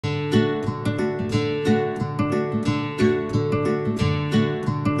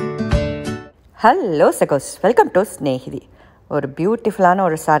Hello சகோஸ், welcome to ஸ்னேஹிதி. ஒரு பியூட்டிஃபுல்லான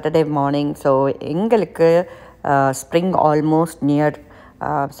ஒரு சாட்டர்டே மார்னிங். ஸோ எங்களுக்கு ஸ்ப்ரிங் ஆல்மோஸ்ட் நியர்.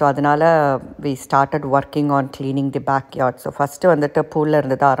 ஸோ அதனால் we started working on cleaning the back yard. So first வந்துட்டு பூலில்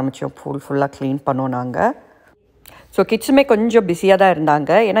இருந்து தான் ஆரம்பித்தோம். ஃபுல்லாக க்ளீன் பண்ணோம் நாங்கள். ஸோ கிட்ஸுமே கொஞ்சம் பிஸியாக தான்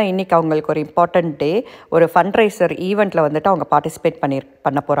இருந்தாங்க. ஏன்னா இன்றைக்கி அவங்களுக்கு ஒரு இம்பார்ட்டண்ட் டே. ஒரு ஃபண்ட்ரைசர் ஈவெண்ட்டில் வந்துட்டு அவங்க பார்ட்டிசிபேட்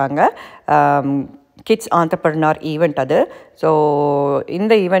பண்ண போகிறாங்க. கிட்ஸ் ஆண்டர்ப்ரனர் ஈவெண்ட் அது. ஸோ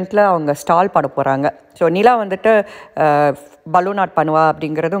இந்த ஈவெண்ட்டில் அவங்க ஸ்டால் பண்ண போகிறாங்க. ஸோ நிலா வந்துட்டு பலூன் ஆர்ட் பண்ணுவா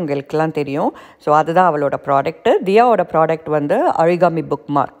அப்படிங்கிறது உங்களுக்கெல்லாம் தெரியும். ஸோ அதுதான் அவளோட ப்ராடக்ட்டு. தியாவோட ப்ராடக்ட் வந்து அரிகாமி புக்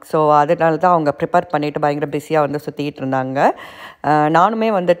மார்க். ஸோ அதனால தான் அவங்க ப்ரிப்பேர் பண்ணிவிட்டு பயங்கர பிஸியாக வந்து சுற்றிக்கிட்டு இருந்தாங்க. நானுமே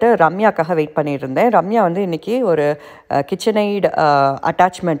வந்துட்டு ரம்யாக்காக வெயிட் பண்ணியிருந்தேன். ரம்யா வந்து இன்றைக்கி ஒரு கிச்சனைட்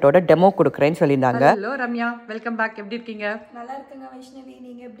அட்டாச்மெண்ட்டோட டெமோ கொடுக்குறேன்னு சொல்லியிருந்தாங்க. Hello Ramya, welcome back. எப்படி இருக்கீங்க? நல்லா இருக்குங்க வைஷ்ணவி,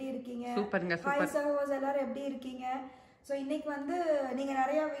 நீங்கள் எப்படி இருக்கீங்க? சூப்பருங்க, சூப்பர். எல்லாரும் எப்படி இருக்கீங்க? ஸோ இன்றைக்கி வந்து நீங்கள்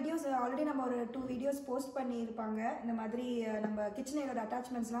நிறையா வீடியோஸ் ஆல்ரெடி நம்ம ஒரு 2 வீடியோஸ் போஸ்ட் பண்ணியிருப்பாங்க. இந்த மாதிரி நம்ம கிச்சனையோட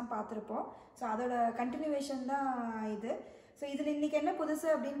அட்டாச்மெண்ட்ஸ்லாம் பார்த்துருப்போம். ஸோ அதோட கண்டினியூவேஷன் தான் இது. ஸோ இதில் இன்றைக்கி என்ன புதுசு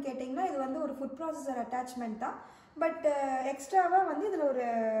அப்படின்னு கேட்டிங்கன்னா, இது வந்து ஒரு ஃபுட் ப்ராசஸர் அட்டாச்மெண்ட் தான். பட் எக்ஸ்ட்ராவாக வந்து இதில் ஒரு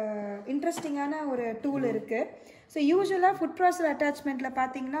இன்ட்ரெஸ்டிங்கான ஒரு டூல் இருக்குது. ஸோ யூஸ்வலாக ஃபுட் ப்ராசஸர் அட்டாச்மெண்ட்டில்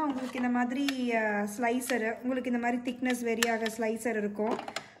பார்த்தீங்கன்னா உங்களுக்கு இந்த மாதிரி ஸ்லைசரு, உங்களுக்கு இந்த மாதிரி திக்னஸ் வெரியாக ஸ்லைசர் இருக்கும்,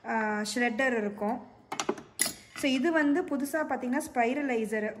 ஷ்ரெட்டர் இருக்கும். ஸோ இது வந்து புதுசாக பார்த்தீங்கன்னா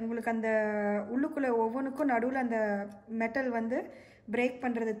ஸ்பைரலைசர். உங்களுக்கு அந்த உள்ளுக்குள்ளே ஒவ்வொன்றுக்கும் நடுவில் அந்த மெட்டல் வந்து பிரேக்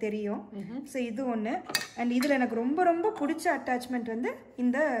பண்ணுறது தெரியும். ஸோ இது ஒன்று. அண்ட் இதில் எனக்கு ரொம்ப ரொம்ப பிடிச்ச அட்டாச்மெண்ட் வந்து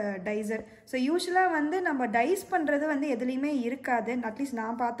இந்த டைசர். ஸோ யூஸ்வலாக வந்து நம்ம டைஸ் பண்ணுறது வந்து எதுலேயுமே இருக்காது, அட்லீஸ்ட்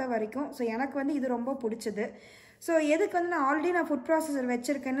நான் பார்த்த வரைக்கும். ஸோ எனக்கு வந்து இது ரொம்ப பிடிச்சது. ஸோ எதுக்கு வந்து நான் ஆல்ரெடி ஃபுட் ப்ராசஸர்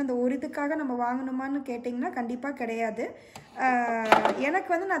வச்சுருக்கேன்னு இந்த ஒரு இதுக்காக நம்ம வாங்கணுமான்னு கேட்டிங்கன்னா கண்டிப்பாக கிடையாது. எனக்கு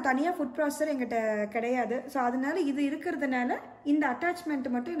வந்து நான் தனியாக ஃபுட் ப்ராசஸர் எங்கிட்ட கிடையாது. ஸோ அதனால இது இருக்கிறதுனால இந்த அட்டாச்மெண்ட்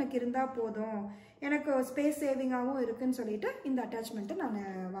மட்டும் எனக்கு இருந்தால் போதும், எனக்கு ஸ்பேஸ் சேவிங்காகவும் இருக்குன்னு சொல்லிட்டு இந்த அட்டாச்மெண்ட்டை நான்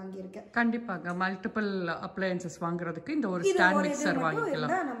வாங்கியிருக்கேன். கண்டிப்பாக மல்டிபிள் அப்ளையன்சஸ் வாங்குறதுக்கு இந்த ஒரு ஸ்டாண்ட் மிக்சர்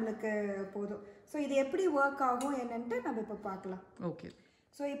வாங்கிக்கலாம், நம்மளுக்கு போதும். ஸோ இது எப்படி ஒர்க் ஆகும் என்னன்ட்டு நம்ம இப்போ பார்க்கலாம். ஓகே.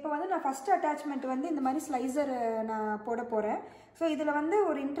 ஸோ இப்போ வந்து நான் ஃபஸ்ட்டு அட்டாச்மெண்ட் வந்து இந்த மாதிரி ஸ்லைசர் நான் போட போகிறேன். ஸோ இதில் வந்து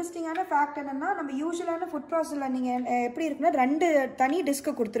ஒரு இன்ட்ரெஸ்டிங்கான ஃபேக்ட் என்னென்னா, நம்ம யூஸ்வலான ஃபுட் ப்ராசஸில் நீங்கள் எப்படி இருக்குன்னா 2 தனி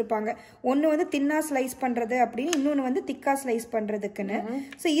டிஸ்க்கு கொடுத்துருப்பாங்க. ஒன்று வந்து தின்னாக ஸ்லைஸ் பண்ணுறது அப்படின்னு, இன்னொன்று வந்து திக்காக ஸ்லைஸ் பண்ணுறதுக்குன்னு.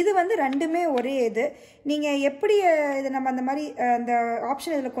 ஸோ இது வந்து ரெண்டுமே ஒரே இது. நீங்கள் எப்படி இதை நம்ம அந்த மாதிரி அந்த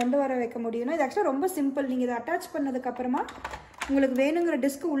ஆப்ஷன் இதில் கொண்டு வர வைக்க முடியும்னா, இது ஆக்சுவலாக ரொம்ப சிம்பிள். நீங்கள் இதை அட்டாச் பண்ணதுக்கப்புறமா உங்களுக்கு வேணுங்கிற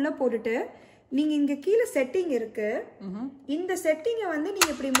டிஸ்க்கு உள்ளே போட்டுட்டு நீங்கள் இங்கே கீழே செட்டிங் இருக்குது, இந்த செட்டிங்கை வந்து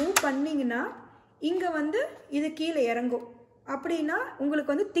நீங்கள் இப்படி மூவ் பண்ணிங்கன்னா இங்கே வந்து இது கீழே இறங்கும். அப்படின்னா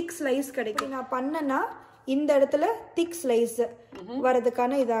உங்களுக்கு வந்து திக் ஸ்லைஸ் கிடைக்கும். நான் பண்ணேன்னா இந்த இடத்துல திக் ஸ்லைஸ்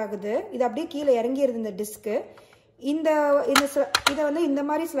வர்றதுக்கான இதாகுது. இது அப்படியே கீழே இறங்கிடுது இந்த டிஸ்க்கு. இதை வந்து இந்த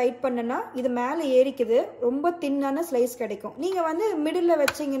மாதிரி ஸ்லைட் பண்ணனா இது மேலே ஏறிக்குது, ரொம்ப தின்னான ஸ்லைஸ் கிடைக்கும். நீங்கள் வந்து மிடில்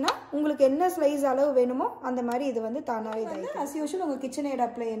வச்சிங்கன்னா உங்களுக்கு என்ன ஸ்லைஸ் அளவு வேணுமோ அந்த மாதிரி இது வந்து தானாகவே இதாகிடும். அஸ் யூஷுவல் உங்கள் கிச்சனைட்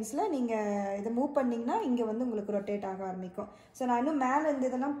அப்ளையன்ஸில் நீங்கள் இதை மூவ் பண்ணிங்கன்னா இங்கே வந்து உங்களுக்கு ரொட்டேட் ஆக ஆரம்பிக்கும். ஸோ நான் இன்னும் மேலே இந்த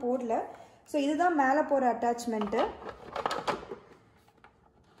இதெல்லாம் போடல. ஸோ இதுதான் மேலே போகிற அட்டாச்மெண்ட்டு.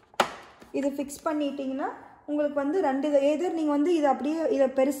 இது ஃபிக்ஸ் பண்ணிட்டீங்கன்னா உங்களுக்கு வந்து 2 எதிர் நீங்கள் வந்து இது அப்படியே இதை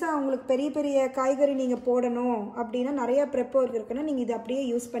பெருசாக உங்களுக்கு பெரிய பெரிய காய்கறி நீங்கள் போடணும் அப்படின்னா, நிறைய ப்ரெப் ஒர்க் இருக்குன்னா நீங்கள் இதை அப்படியே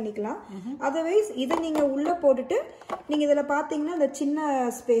யூஸ் பண்ணிக்கலாம். அதர்வைஸ் இதை நீங்கள் உள்ளே போட்டுட்டு நீங்கள் இதில் பார்த்தீங்கன்னா இந்த சின்ன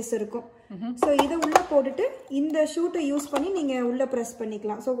ஸ்பேஸ் இருக்கும். ஸோ இதை உள்ளே போட்டுட்டு இந்த ஷூட்டை யூஸ் பண்ணி நீங்கள் உள்ளே ப்ரெஸ்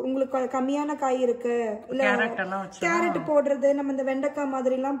பண்ணிக்கலாம். ஸோ உங்களுக்கு கம்மியான காய் இருக்குது, இல்லை கேரட் போடுறது, நம்ம இந்த வெண்டைக்காய்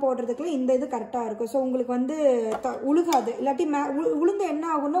மாதிரிலாம் போடுறதுக்குலாம் இந்த இது கரெக்டாக இருக்கும். ஸோ உங்களுக்கு வந்து உழுகாது. இல்லாட்டி உளுந்து என்ன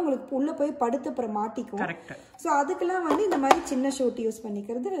ஆகும்னா உங்களுக்கு உள்ளே போய் படுத்து அப்புறம் மாட்டிக்கும். ஸோ அதுக்கெல்லாம் வந்து இந்த மாதிரி சின்ன ஷூட் யூஸ்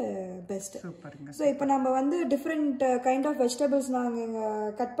பண்ணிக்கிறது பெஸ்ட். ஸோ இப்போ நம்ம வந்து டிஃப்ரெண்ட் கைண்ட் ஆஃப் வெஜிடபிள்ஸ்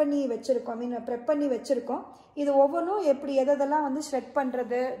நாங்கள் கட் பண்ணி வச்சுருக்கோம், ஐ மீன் ப்ரெப் பண்ணி வச்சுருக்கோம். இது ஒவ்வொன்றும் எப்படி எதெல்லாம் வந்து ஷ்ரெட்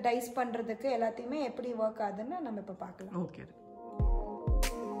பண்ணுறது, டைஸ் பண்ணுறதுக்கு எல்லாத்தையுமே எப்படி ஒர்க் ஆகுதுன்னு நம்ம இப்போ பார்க்கலாம். ஓகே.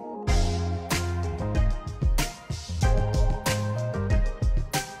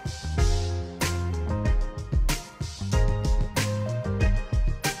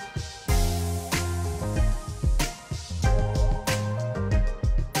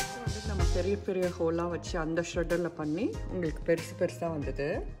 பெரிய பெரிய ஹோலாக வச்சு அந்த ஷ்ரெட்டரில் பண்ணி உங்களுக்கு பெருசாக வந்தது.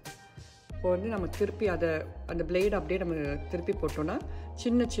 இப்போ வந்து நம்ம திருப்பி அந்த பிளேட் அப்படியே நம்ம திருப்பி போட்டோன்னா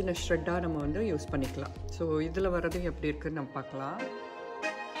சின்ன சின்ன ஷ்ரெட்டாக நம்ம வந்து யூஸ் பண்ணிக்கலாம். ஸோ இதில் வர்றது எப்படி இருக்குன்னு நம்ம பார்க்கலாம்.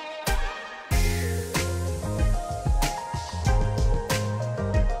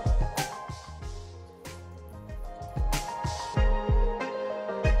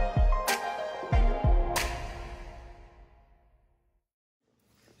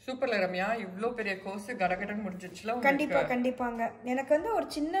 சூப்பர்ல ரம்யா, இவ்ளோ பெரிய கோர்ஸ் கடகடன் முடிஞ்சிச்சுல. கண்டிப்பாங்க. எனக்கு வந்து ஒரு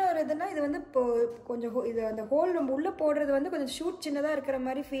சின்ன ஒரு இதுனா இது வந்து கொஞ்சம் இது அந்த ஹோல் நம்ம உள்ள போடுறது வந்து கொஞ்சம் ஷூட் சின்னதா இருக்கிற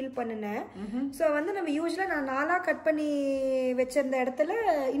மாதிரி ஃபீல் பண்ணினேன். ஸோ வந்து நம்ம யூஸ்வலா நான் 4 கட் பண்ணி வச்சிருந்த இடத்துல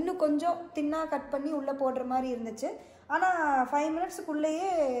இன்னும் கொஞ்சம் தின்னா கட் பண்ணி உள்ள போடுற மாதிரி இருந்துச்சு. ஆனால் 5 மினிட்ஸுக்குள்ளேயே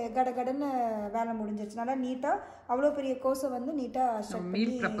கடகடன்னு வேலை முடிஞ்சிருச்சு. நல்லா நீட்டாக அவ்வளோ பெரிய கோர்ஸை வந்து நீட்டாக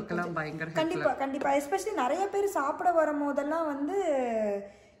கண்டிப்பாக எஸ்பெஷலி நிறைய பேர் சாப்பிட வரும் போதெல்லாம் வந்து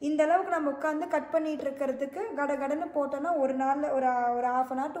இந்த அளவுக்கு நம்ம உட்காந்து கட் பண்ணிட்டு இருக்கிறதுக்கு கடகடன்னு போட்டோன்னா ஒரு நாளில் ஒரு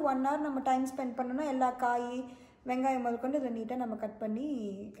 1/2 hour to 1 hour நம்ம டைம் ஸ்பெண்ட் பண்ணோன்னா எல்லா காய் வெங்காயம் முதற்கொண்டு இதில் நீட்டாக நம்ம கட் பண்ணி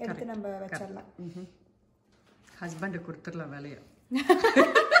எடுத்து நம்ம வச்சிடலாம். ஹஸ்பண்டு கொடுத்துடலாம் வேலையை.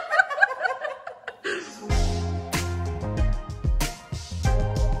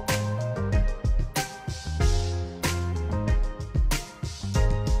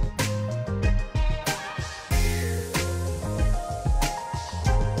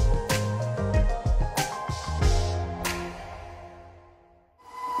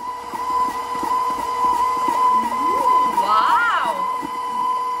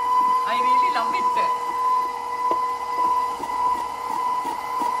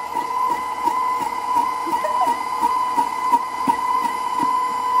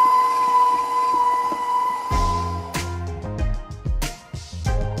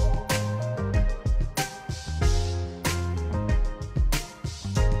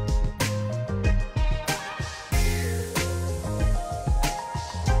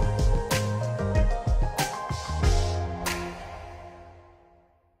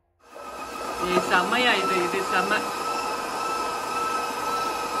 செம்மையா இது செம்ம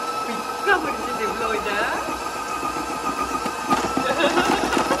பிக்கா பிடிச்சது இவ்வளோ இதை.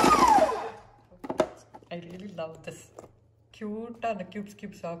 I really love this. க்யூட்டாக அந்த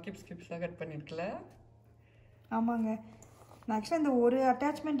கியூப்ஸாக கட் பண்ணியிருக்கல. ஆமாங்க, நான் ஆக்சுவலாக இந்த ஒரு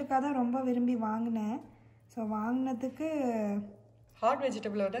அட்டாச்மெண்ட்டுக்காக தான் ரொம்ப விரும்பி வாங்கினேன். ஸோ வாங்கினதுக்கு ஹார்ட்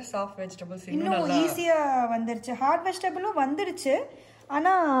வெஜிடபிளோட சாஃப்ட் வெஜிடபிள்ஸ் இன்னும் ஈஸியாக வந்துருச்சு. ஹார்ட் வெஜிடபிளும் வந்துருச்சு.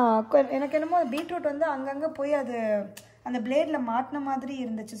 ஆனால் எனக்கு என்னமோ பீட்ரூட் வந்து அங்கங்கே போய் அது அந்த பிளேடில் மாட்டின மாதிரி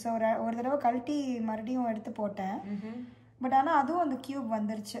இருந்துச்சு. ஸோ ஒரு தடவை கழட்டி மறுபடியும் எடுத்து போட்டேன். பட் ஆனால் அதுவும் அந்த கியூப்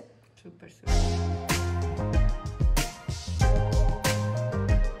வந்துருச்சு. சூப்பர்.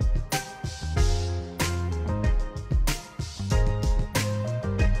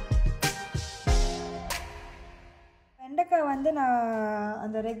 வெண்டைக்காய் வந்து நான்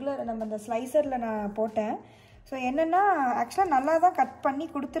அந்த ரெகுலர் நம்ம அந்த ஸ்லைசரில் நான் போட்டேன். ஸோ என்னென்னா ஆக்சுவலாக நல்லா தான் கட் பண்ணி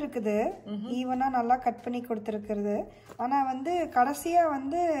கொடுத்துருக்குது, ஈவனாக நல்லா கட் பண்ணி கொடுத்துருக்குறது. ஆனால் வந்து கடைசியாக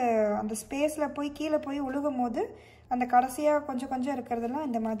வந்து அந்த ஸ்பேஸில் போய் கீழே போய் உழுகும் போது அந்த கடைசியாக கொஞ்சம் இருக்கிறதெல்லாம்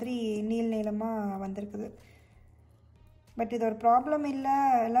இந்த மாதிரி நீளமாக வந்திருக்குது. பட் இது ஒரு ப்ராப்ளம் இல்லை,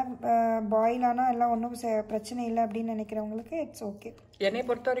 எல்லாம் பாயில் ஆனால் எல்லாம் ஒன்றும் பிரச்சனை இல்லை அப்படின்னு நினைக்கிறவங்களுக்கு இட்ஸ் ஓகே. என்னை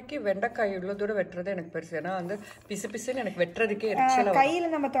பொறுத்த வரைக்கும் வெண்டைக்காய் இவ்வளோ தூரம் வெட்டுறது எனக்கு பெருசு. ஏன்னா வந்து பிசுன்னு எனக்கு வெட்டுறதுக்கே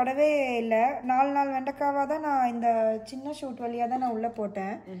கையில் நம்ம தொடவே இல்லை. 4 வெண்டைக்காவாக தான் நான் இந்த சின்ன ஷூட் வழியாக தான் நான் உள்ளே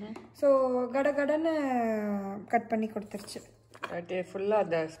போட்டேன். ஸோ கடகடன்னு கட் பண்ணி கொடுத்துருச்சு. ஃபுல்லாக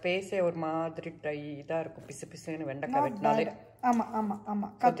அந்த ஸ்பேஸே ஒரு மாதிரி இதாக இருக்கும், பிசுன்னு வெண்டைக்காய் வெட்டினாலே.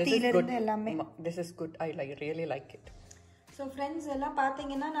 ஆமாம் கத்தியிலிருந்து எல்லாமே. This is good, I really like it. So friends எல்லாம்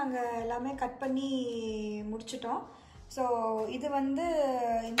பார்த்தீங்கன்னா நாங்கள் எல்லாமே கட் பண்ணி முடிச்சிட்டோம். ஸோ இது வந்து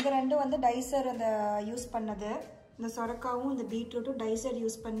இந்த ரெண்டும் வந்து டைசர் அந்த யூஸ் பண்ணது, இந்த சொரக்காவும் இந்த பீட்ரூட்டும் டைசர்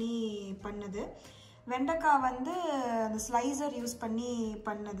யூஸ் பண்ணி பண்ணது. வெண்டைக்காய் வந்து அந்த ஸ்லைசர் யூஸ் பண்ணி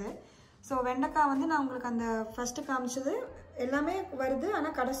பண்ணது. ஸோ வெண்டைக்காய் வந்து நான் உங்களுக்கு அந்த ஃபஸ்ட்டு காமிச்சது எல்லாமே வருது.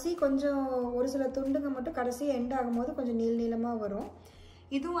 ஆனால் கடைசி கொஞ்சம் ஒரு சில துண்டுங்க மட்டும் கடைசி எண்ட் ஆகும்போது கொஞ்சம் நீளமாக வரும்.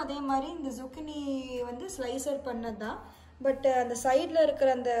 இதுவும் அதே மாதிரி இந்த zucchini வந்து ஸ்லைசர் பண்ணது தான். பட் அந்த சைடில்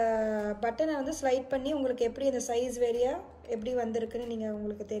இருக்கிற அந்த பட்டனை வந்து ஸ்லைட் பண்ணி உங்களுக்கு எப்படி அந்த சைஸ் வேரியா எப்படி வந்திருக்குன்னு நீங்கள்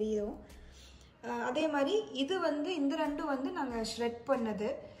உங்களுக்கு தெரியும். அதே மாதிரி இது வந்து இந்த ரெண்டும் வந்து நாங்கள் ஷ்ரெட் பண்ணது.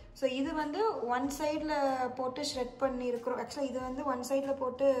 ஸோ இது வந்து ஒன் சைடில் போட்டு ஷ்ரெட் பண்ணியிருக்கிறோம். ஆக்சுவலாக இது வந்து ஒன் சைடில்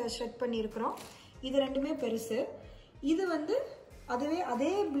போட்டு ஷ்ரெட் பண்ணியிருக்கிறோம். இது ரெண்டுமே பெருசு. இது வந்து அதுவே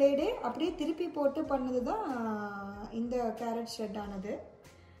அதே பிளேடே அப்படியே திருப்பி போட்டு பண்ணது தான் இந்த கேரட் ஷ்ரெட் ஆனது.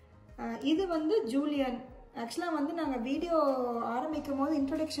 இது வந்து ஜூலியன். ஆக்சுவலாக வந்து நாங்கள் வீடியோ ஆரம்பிக்கும் போது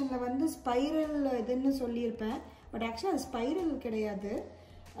இன்ட்ரொடக்ஷனில் வந்து ஸ்பைரல் இதுன்னு சொல்லியிருப்பேன். பட் ஆக்சுவலாக அது ஸ்பைரல் கிடையாது,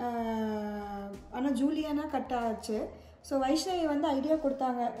 ஆனால் ஜூலியனாக கட் ஆச்சு. ஸோ வைஷ்ணவி வந்து ஐடியா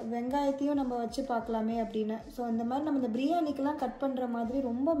கொடுத்தாங்க, வெங்காயத்தையும் நம்ம வச்சு பார்க்கலாமே அப்படின்னு. ஸோ இந்த மாதிரி நம்ம இந்த பிரியாணிக்கெலாம் கட் பண்ணுற மாதிரி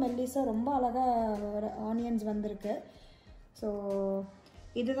ரொம்ப மெல்லிஸாக ரொம்ப அழகாக ஆனியன்ஸ் வந்திருக்கு. ஸோ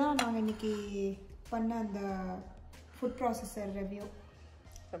இதுதான் நாங்கள் இன்றைக்கி பண்ண அந்த ஃபுட் ப்ராசஸர் ரிவ்யூ.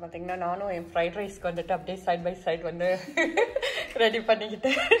 ஸோ பார்த்தீங்கன்னா நானும் என் ஃப்ரைட் ரைஸ்க்கு வந்துட்டு அப்படியே சைட் பை சைட் வந்து ரெடி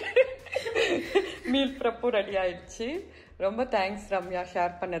பண்ணிக்கிட்டேன். மீல் ப்ரெப்பும் ரெடி ஆயிடுச்சு. ரொம்ப தேங்க்ஸ் ரம்யா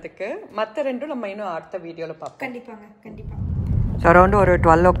ஷேர் பண்ணதுக்கு. மற்ற ரெண்டும் நம்ம இன்னும் அடுத்த வீடியோவில் பார்ப்போம். கண்டிப்பாங்க. ஸோ அரௌண்ட் ஒரு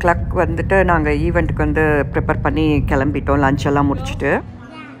 12 o'clock வந்துட்டு நாங்கள் ஈவெண்ட்டுக்கு வந்து ப்ரிப்பேர் பண்ணி கிளம்பிட்டோம், லஞ்ச் எல்லாம் முடிச்சுட்டு.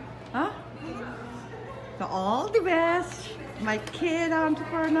 All the best, my kid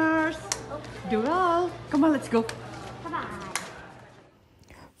entrepreneurs. Do well. Come on, let's go.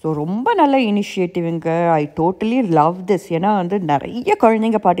 So ரொம்ப நல்ல இனிஷியேட்டிவ்ங்க. I totally love this. ஏன்னா வந்து நிறைய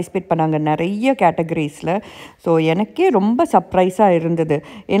குழந்தைங்க பார்ட்டிசிபேட் பண்ணாங்க நிறைய கேட்டகரிஸில். ஸோ எனக்கே ரொம்ப சர்ப்ரைஸாக இருந்தது.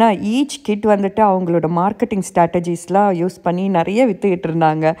 ஏன்னா ஈச் கிட் வந்துட்டு அவங்களோட மார்க்கெட்டிங் ஸ்ட்ராட்டஜிஸ்லாம் யூஸ் பண்ணி நிறைய விற்றுக்கிட்டு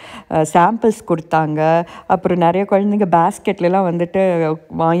இருந்தாங்க. சாம்பிள்ஸ் கொடுத்தாங்க. அப்புறம் நிறைய குழந்தைங்க பேஸ்கெட்லலாம் வந்துட்டு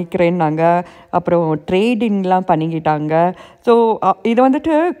வாங்கிக்கிறேன்னாங்க. அப்புறம் ட்ரேடிங்லாம் பண்ணிக்கிட்டாங்க. ஸோ இது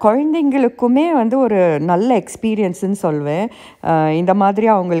வந்துட்டு குழந்தைங்களுக்குமே வந்து ஒரு நல்ல எக்ஸ்பீரியன்ஸுன்னு சொல்வேன். இந்த மாதிரி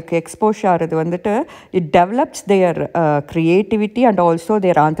அவங்களுக்கு எக்ஸ்போஷ் ஆகிறது வந்துட்டு it develops there creativity and also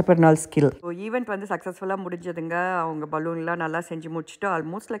there entrepreneurial skill. So event வந்து சக்ஸஸ்ஃபுல்லாக முடிஞ்சதுங்க. அவங்க பலூன்லாம் நல்லா செஞ்சு முடிச்சுட்டு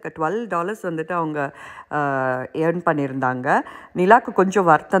ஆல்மோஸ்ட் லைக் $12 வந்துட்டு அவங்க ஏர்ன் பண்ணியிருந்தாங்க. நிலாவுக்கு கொஞ்சம்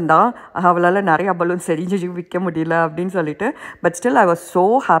வருத்தம் தான், அவளால் நிறையா பலூன் செஞ்சு விற்க முடியல அப்படின்னு சொல்லிட்டு. But still I was so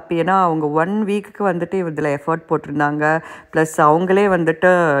happy. ஏன்னா அவங்க 1 வீக்குக்கு வந்துட்டு இதில் எஃபர்ட் போட்டிருந்தாங்க. ப்ளஸ் அவங்களே வந்துட்டு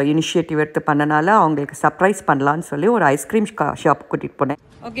இனிஷியேட்டிவ் எடுத்து பண்ணனால அவங்களுக்கு சர்ப்ரைஸ் பண்ணலான்னு சொல்லி ஒரு ஐஸ்கிரீம் ஷாப் கூட்டிகிட்டு போனேன்.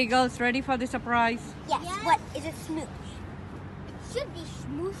 Okay girls, ready for the surprise? Yes. Yeah. What is it? Smooth. It should be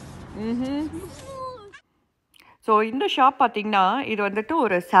smooth. So இந்த ஷாப் பார்த்திங்கன்னா இது வந்துட்டு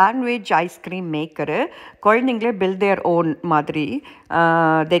ஒரு சாண்ட்விச் ஐஸ்கிரீம் மேக்கரு. குழந்தைங்களே பில் தேர் ஓன் மாதிரி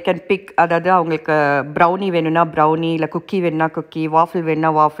தே கேன் பிக். அதாவது அவங்களுக்கு ப்ரௌனி வேணும்னா ப்ரௌனி, இல்லை குக்கி வேணுன்னா குக்கி, வாஃபிள்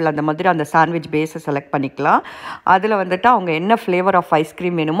வேணுன்னா வாஃபிள், அந்த மாதிரி அந்த சாண்ட்விச் பேஸை செலக்ட் பண்ணிக்கலாம். அதில் வந்துட்டு அவங்க என்ன ஃப்ளேவர் ஆஃப்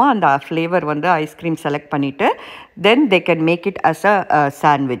ஐஸ்கிரீம் வேணுமோ அந்த ஃப்ளேவர் வந்து ஐஸ்கிரீம் செலக்ட் பண்ணிவிட்டு தென் they can make it as a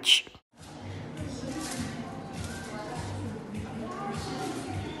sandwich.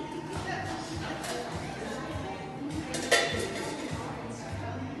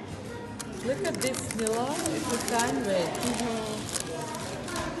 Look at this, Nila. It's a sandwich.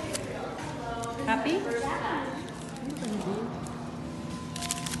 Happy?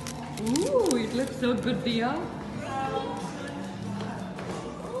 Ooh, it looks so good, dear.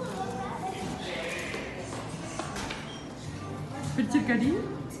 Picture curry?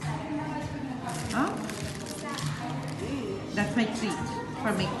 Huh? That's my treat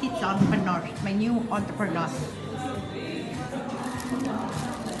for my kids entrepreneurs, my new entrepreneurs.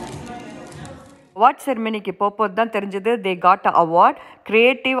 Award செரிமனிக்கு போகும்போது தான் தெரிஞ்சது they got a award.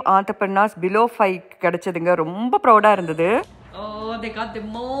 Creative entrepreneurs below 5 கிடச்சதுங்க. ரொம்ப ப்ரௌடாக இருந்தது. Oh, they got the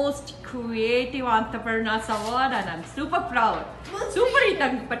most creative entrepreneurs award and I'm super proud. Super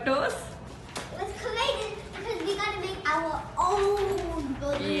itang patos. It was creative because we got to make our own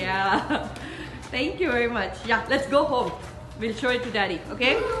balloon. Yeah. Thank you very much. Yeah, let's go home. We'll show it to Daddy,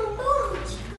 okay?